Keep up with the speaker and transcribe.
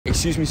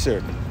Excuse me,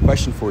 sir.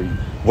 Question for you.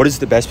 What is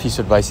the best piece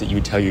of advice that you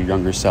would tell your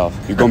younger self?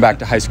 You're going back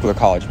to high school or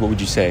college. What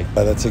would you say?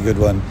 That's a good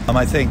one.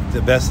 I think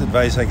the best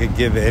advice I could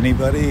give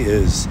anybody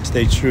is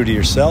stay true to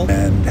yourself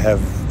and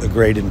have a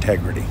great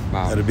integrity.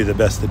 Wow. That would be the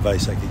best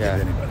advice I could give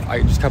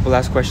anybody. Just a couple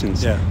last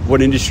questions. Yeah.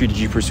 What industry did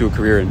you pursue a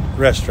career in?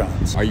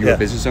 Restaurants. Are you a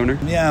business owner?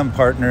 Yeah, I'm a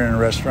partner in a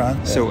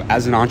restaurant. So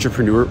as an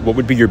entrepreneur, what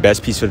would be your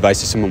best piece of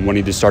advice to someone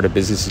wanting to start a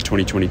business in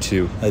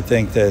 2022? I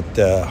think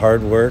that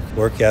hard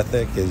work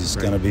ethic is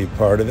going to be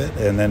part of it,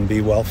 and then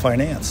be well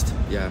financed.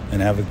 Yeah.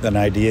 And have an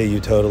idea you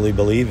totally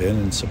believe in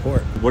and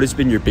support. What has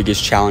been your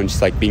biggest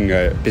challenge, like being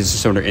a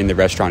business owner in the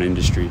restaurant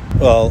industry?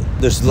 Well,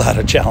 there's a lot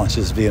of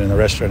challenges being in the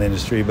restaurant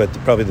industry, but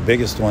probably the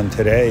biggest one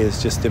today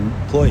is just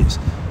employees,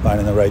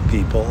 finding the right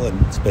people,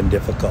 and it's been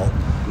difficult.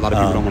 A lot of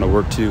people don't want to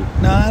work too.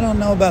 No, I don't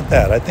know about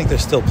that. I think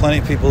there's still plenty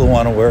of people who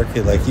want to work,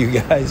 like you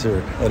guys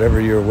or whatever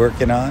you're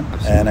working on.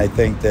 Absolutely. And I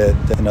think that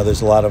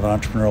there's a lot of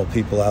entrepreneurial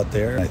people out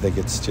there. I think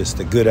it's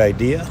just a good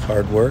idea,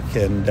 hard work,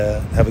 and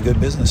have a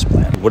good business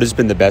plan. What has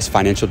been the best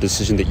financial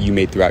decision that you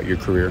made throughout your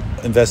career?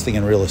 Investing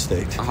in real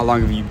estate. How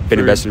long have you been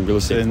investing in real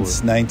estate Since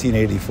for?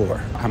 1984.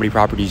 How many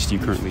properties do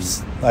you currently?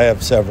 I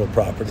have several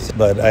properties,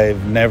 but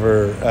I've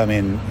never,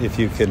 if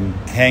you can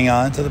hang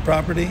on to the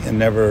property and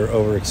never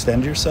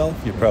overextend yourself,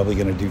 you're probably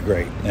going to do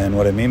great. And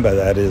what I mean by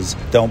that is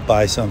don't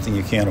buy something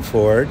you can't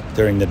afford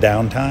during the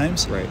down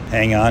times. Right.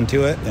 Hang on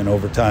to it. And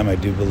over time, I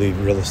do believe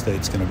real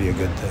estate's going to be a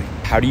good thing.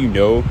 How do you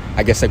know,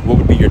 what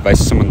would be your advice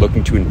to someone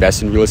looking to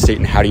invest in real estate,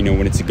 and how do you know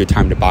when it's a good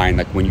time to buy and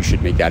when you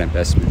should make that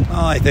investment?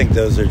 Oh, I think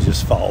those are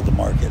just follow the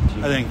market.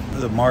 I think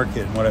the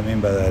market, and what I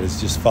mean by that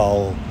is just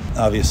follow.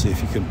 Obviously,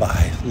 if you can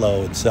buy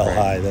low and sell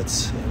high,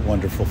 that's a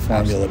wonderful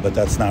formula, but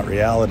that's not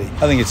reality.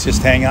 I think it's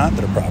just hang on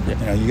to the property.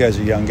 Yeah. You guys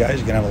are young guys.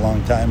 You're going to have a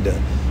long time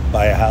to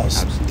buy a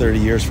house. 30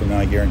 years from now,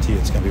 I guarantee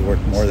it's going to be worth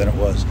more than it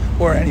was.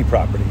 Or any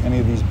property, any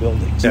of these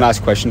buildings. One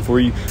last question for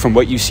you. From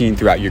what you've seen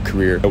throughout your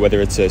career,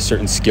 whether it's a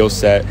certain skill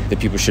set that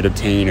people should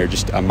obtain or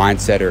just a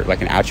mindset or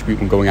an attribute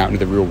when going out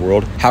into the real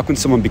world, how can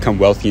someone become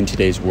wealthy in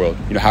today's world?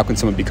 How can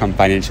someone become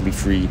financially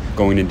free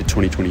going into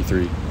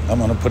 2023? I'm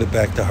going to put it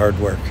back to hard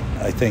work.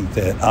 I think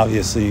that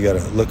obviously you got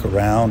to look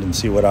around and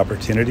see what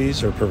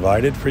opportunities are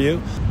provided for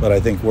you, but I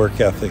think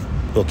work ethic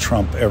will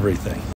trump everything.